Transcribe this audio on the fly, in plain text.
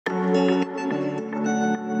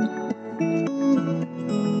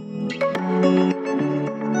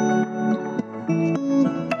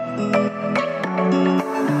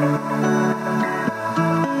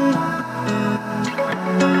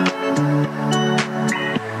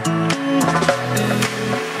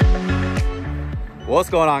What's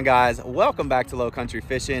going on, guys? Welcome back to Low Country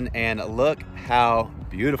Fishing, and look how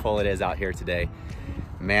beautiful it is out here today.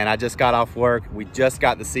 Man, I just got off work. We just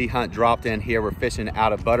got the sea hunt dropped in here. We're fishing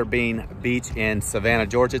out of Butterbean Beach in Savannah,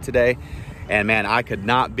 Georgia today. And man, I could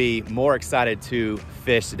not be more excited to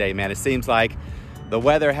fish today, man. It seems like the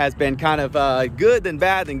weather has been kind of good then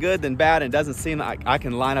bad, then good then bad, and it doesn't seem like I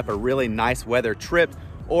can line up a really nice weather trip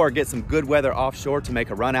or get some good weather offshore to make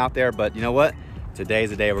a run out there. But you know what? Today's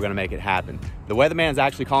the day we're gonna make it happen. The weatherman's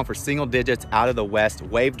actually calling for single digits out of the west.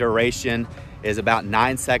 Wave duration is about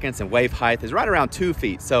 9 seconds and wave height is right around 2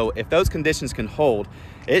 feet. So if those conditions can hold,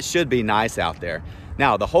 it should be nice out there.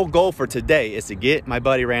 Now, the whole goal for today is to get my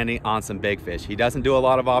buddy Randy on some big fish. He doesn't do a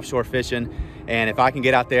lot of offshore fishing, and if I can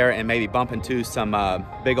get out there and maybe bump into some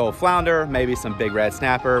big old flounder, maybe some big red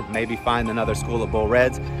snapper, maybe find another school of bull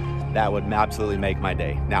reds, that would absolutely make my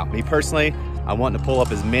day. Now, me personally, I want to pull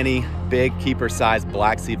up as many big keeper-sized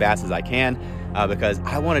black sea bass as I can because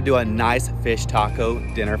I want to do a nice fish taco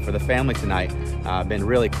dinner for the family tonight. I've been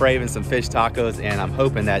really craving some fish tacos, and I'm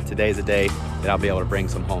hoping that today's a day that I'll be able to bring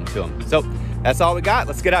some home to them. So that's all we got.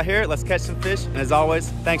 Let's get out here, let's catch some fish, and as always,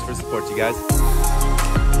 thanks for the support, you guys.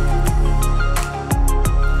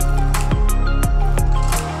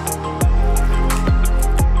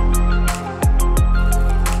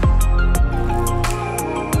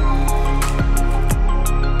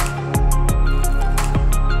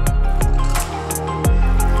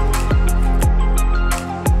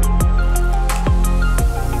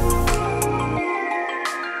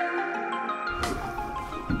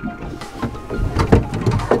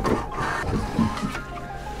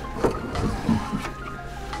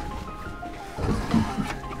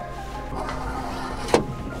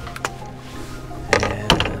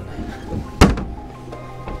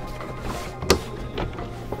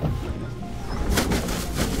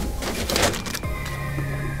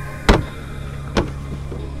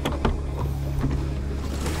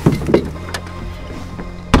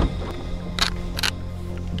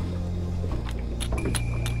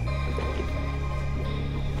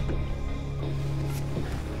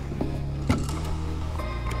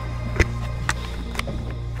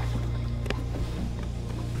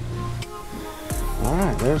 All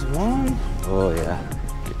right, there's one. Oh yeah,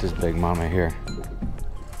 get this big mama here.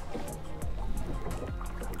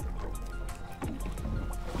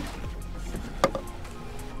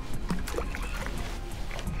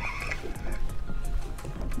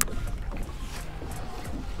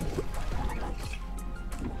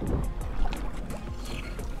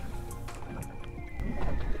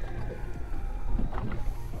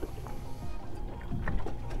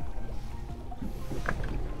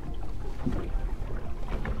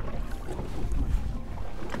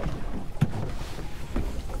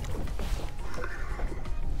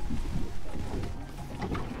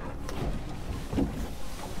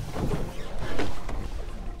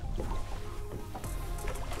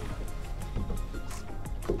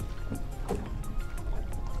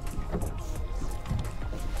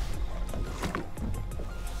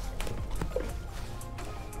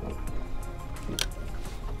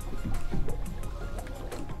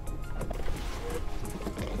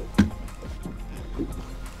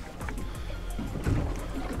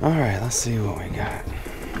 All right, let's see what we got.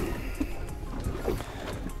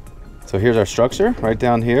 So here's our structure right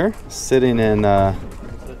down here, sitting in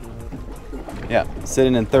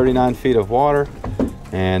sitting in 39 feet of water,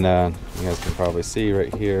 and you guys can probably see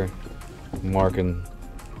right here, marking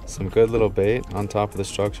some good little bait on top of the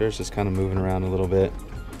structure. It's just kind of moving around a little bit,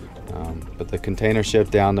 but the container ship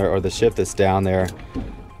down there, or the ship that's down there,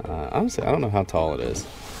 honestly, I don't know how tall it is,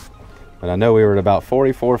 but I know we were at about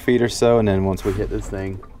 44 feet or so, and then once we hit this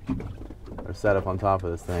thing, or set up on top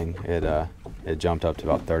of this thing, it jumped up to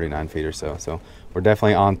about 39 feet or so. So we're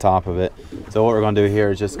definitely on top of it. So what we're going to do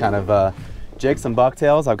here is just kind of jig some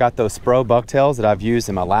bucktails. I've got those Spro bucktails that I've used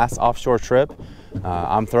in my last offshore trip.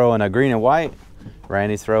 I'm throwing a green and white.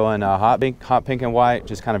 Randy's throwing a hot pink and white,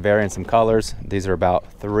 just kind of varying some colors. These are about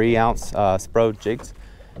 3-ounce Spro jigs.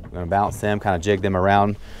 I'm going to bounce them, kind of jig them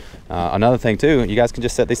around. Another thing too, you guys can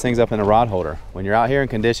just set these things up in a rod holder. When you're out here in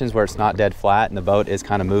conditions where it's not dead flat and the boat is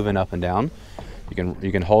kind of moving up and down,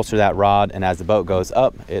 you can holster that rod, and as the boat goes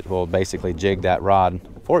up, it will basically jig that rod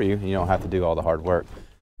for you, and you don't have to do all the hard work.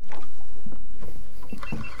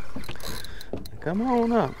 Come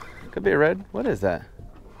on up. Could be a red. What is that?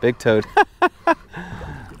 Big toad.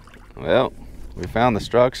 Well, we found the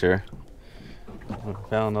structure. We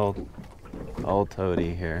found old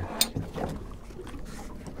toady here.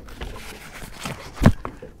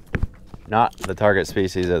 Not the target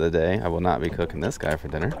species of the day. I will not be cooking this guy for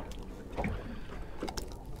dinner.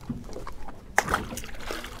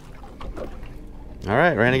 All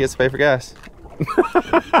right, Randy gets to pay for gas.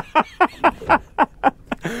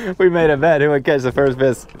 We made a bet who would catch the first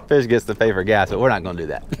fish gets to pay for gas, but we're not going to do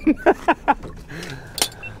that.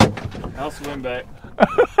 I'll swim back.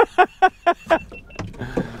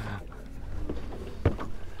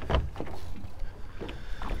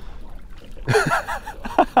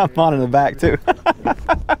 I'm on in the back too.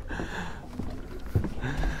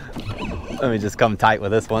 Let me just come tight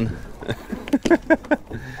with this one.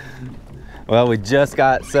 Well, we just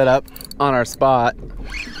got set up on our spot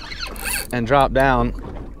and dropped down.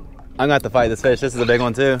 I'm gonna have to fight this fish. This is a big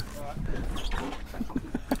one too.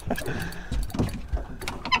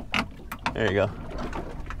 There you go.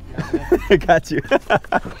 Got you.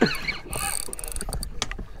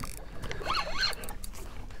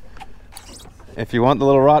 If you want the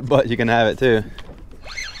little rod butt, you can have it too.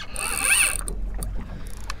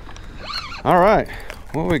 All right,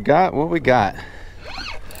 what we got? What we got?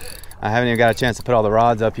 I haven't even got a chance to put all the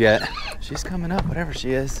rods up yet. She's coming up, whatever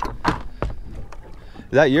she is.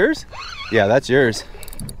 Is that yours? Yeah, that's yours.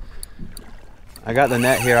 I got the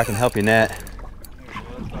net here. I can help you net.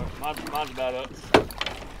 Mine's about up.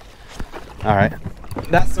 All right.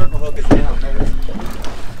 That circle hook is down.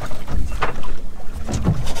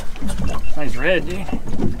 Nice red, dude.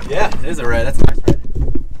 Yeah, it is a red. That's a nice red.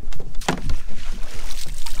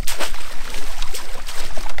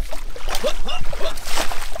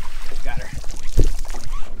 Got her.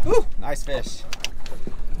 Woo, nice fish.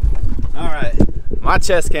 All right, my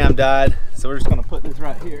chest cam died, so we're just gonna put this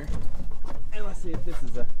right here. And let's see if this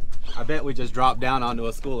is a, I bet we just dropped down onto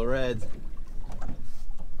a school of reds.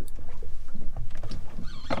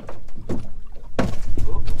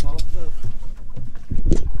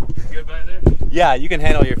 Good back there? Yeah, you can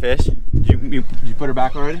handle your fish. You put her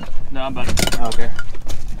back already? No, I'm about to. Oh, okay.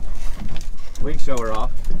 We can show her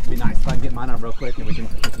off. It'd be nice if I can get mine up real quick and we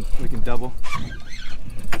can double.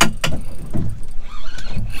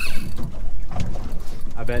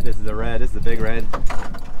 I bet this is a red. This is a big red.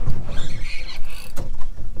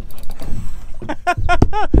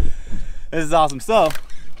 This is awesome. So,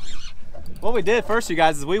 what we did first, you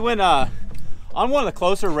guys, is we went on one of the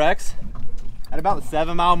closer wrecks at about the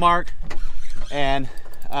 7 mile mark, and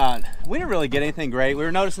we didn't really get anything great. We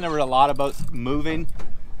were noticing there were a lot of boats moving,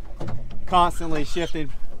 constantly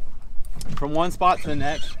shifting from one spot to the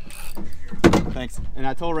next. Thanks. And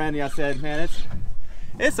I told Randy, I said, man,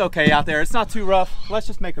 it's okay out there. It's not too rough. Let's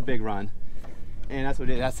just make a big run. And that's what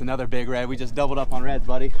we did. That's another big red. We just doubled up on reds,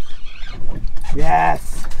 buddy.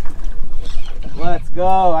 Yes. Let's go.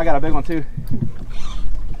 I got a big one too.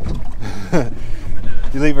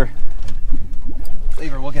 You leave her.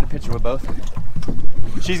 Leave her. We'll get a picture with both.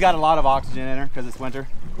 She's got a lot of oxygen in her because it's winter.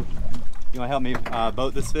 You want to help me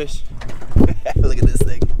boat this fish? Look at this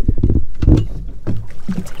thing.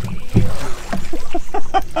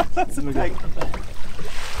 That's a mistake.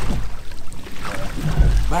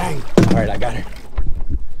 Bang. All right, I got her.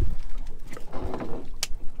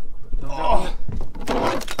 Oh.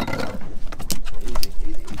 Easy,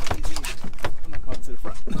 easy, easy, easy. I'm gonna come up to the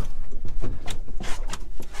front.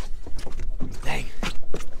 Dang.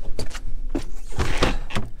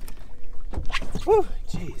 Woo,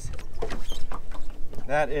 jeez.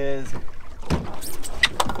 That is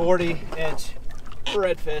 40-inch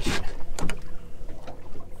redfish.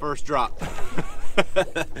 First drop.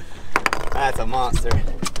 That's a monster.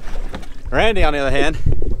 Randy, on the other hand,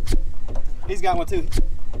 he's got one too.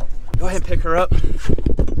 Go ahead and pick her up.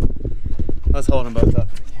 Let's hold them both up.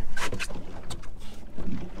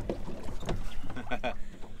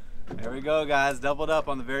 There we go, guys. Doubled up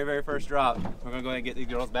on the very, very first drop. We're gonna go ahead and get these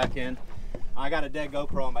girls back in. I got a dead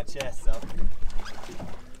GoPro on my chest, so.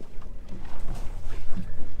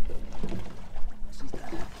 She's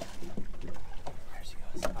done. There she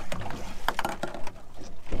goes. All right.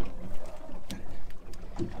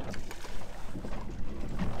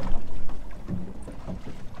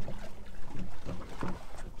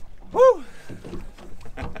 Woo!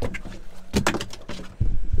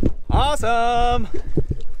 Awesome!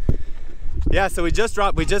 Yeah, so we just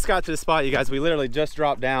got to the spot, you guys. We literally just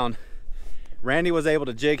dropped down. Randy was able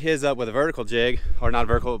to jig his up with a vertical jig, or not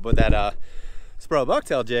vertical, but that Spro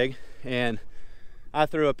bucktail jig, and I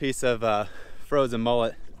threw a piece of frozen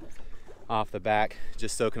mullet off the back,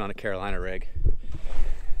 just soaking on a Carolina rig.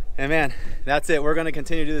 And man, that's it. We're gonna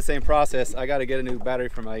continue to do the same process. I gotta get a new battery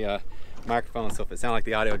for my microphone, so if it sounds like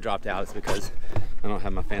the audio dropped out, it's because I don't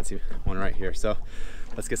have my fancy one right here. So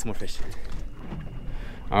let's get some more fish.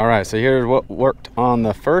 All right, so here's what worked on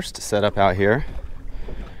the first setup out here.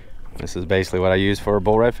 This is basically what I use for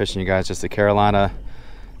bull red fishing, you guys. Just a Carolina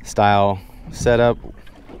style setup.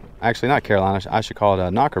 Actually, not Carolina, I should call it a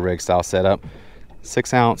knocker rig style setup.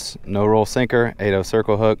 6 ounce no roll sinker, 8/0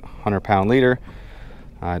 circle hook, 100-pound leader.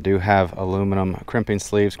 I do have aluminum crimping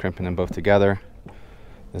sleeves, crimping them both together.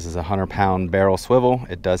 This is a 100-pound barrel swivel.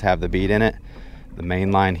 It does have the bead in it. The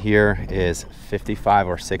main line here is 55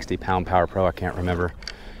 or 60-pound Power Pro, I can't remember.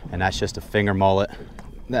 And that's just a finger mullet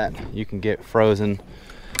that you can get frozen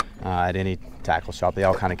at any tackle shop. They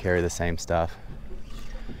all kind of carry the same stuff.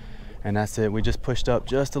 And that's it. We just pushed up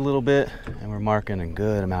just a little bit and we're marking a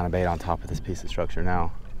good amount of bait on top of this piece of structure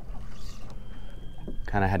now.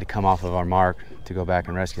 Kind of had to come off of our mark to go back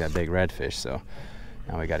and rescue that big redfish, so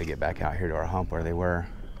now we got to get back out here to our hump where they were.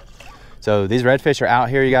 So these redfish are out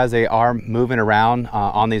here, you guys. They are moving around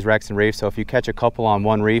on these wrecks and reefs. So if you catch a couple on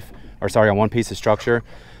one reef, or sorry, on one piece of structure,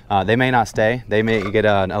 they may not stay. They may get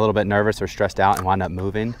a little bit nervous or stressed out and wind up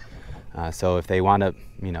moving. So if they wind up,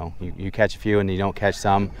 you know, you catch a few and you don't catch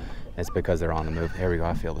some, it's because they're on the move. Here we go.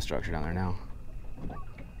 I feel the structure down there now.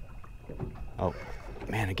 Oh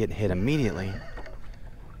man, I'm getting hit immediately.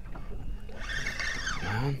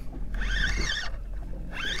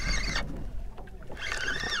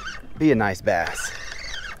 Be a nice bass.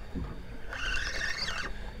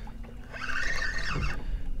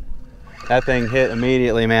 That thing hit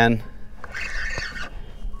immediately, man.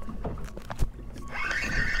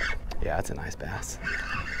 Yeah, that's a nice bass.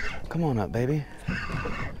 Come on up, baby.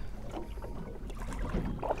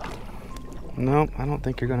 Nope, I don't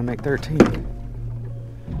think you're gonna make 13.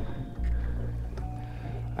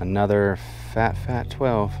 Another fat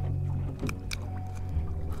 12.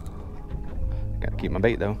 Gotta keep my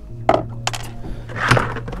bait though.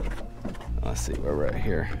 Let's see where we're at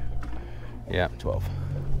here. Yeah, 12.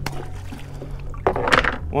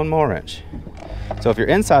 One more inch. So if you're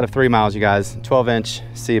inside of 3 miles, you guys, 12-inch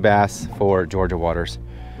sea bass for Georgia waters.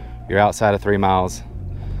 You're outside of 3 miles,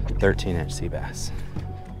 13-inch sea bass.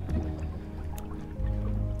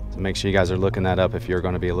 So make sure you guys are looking that up if you're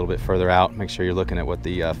going to be a little bit further out. Make sure you're looking at what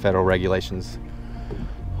the federal regulations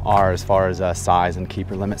are as far as size and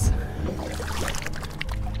keeper limits.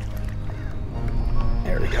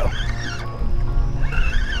 There we go.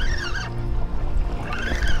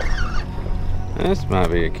 This might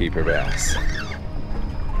be a keeper bass.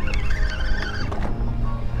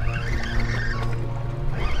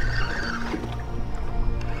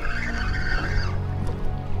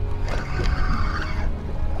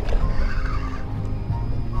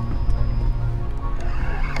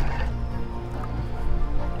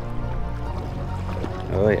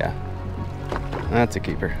 Oh yeah, that's a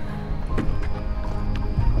keeper.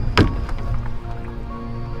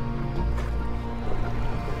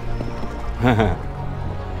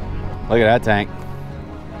 Look at that tank.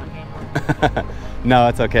 No,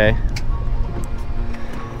 it's okay.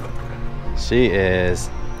 She is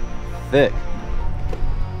thick,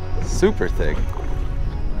 super thick.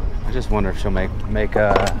 I just wonder if she'll make length,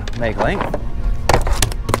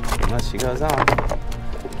 unless she goes off.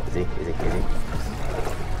 Easy, easy, easy.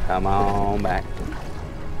 Come on back.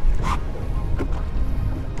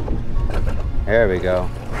 There we go.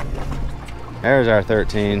 There's our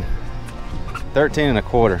 13. 13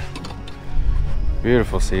 1/4.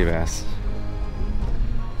 Beautiful sea bass.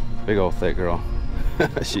 Big old thick girl.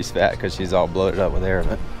 She's fat because she's all bloated up with air,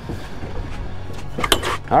 but.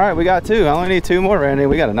 All right, we got 2. I only need 2 more, Randy.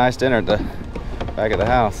 We got a nice dinner at the back of the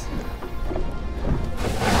house.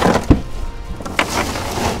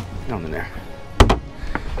 Get on in there.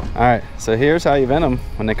 All right, so here's how you vent them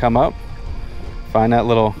when they come up. Find that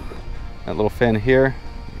little fin here.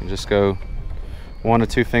 And just go 1 to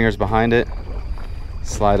 2 fingers behind it.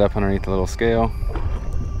 Slide up underneath the little scale.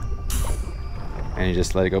 And you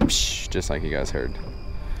just let it go, psh, just like you guys heard.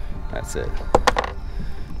 That's it.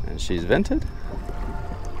 And she's vented.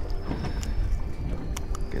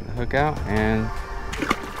 Get the hook out and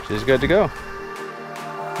she's good to go.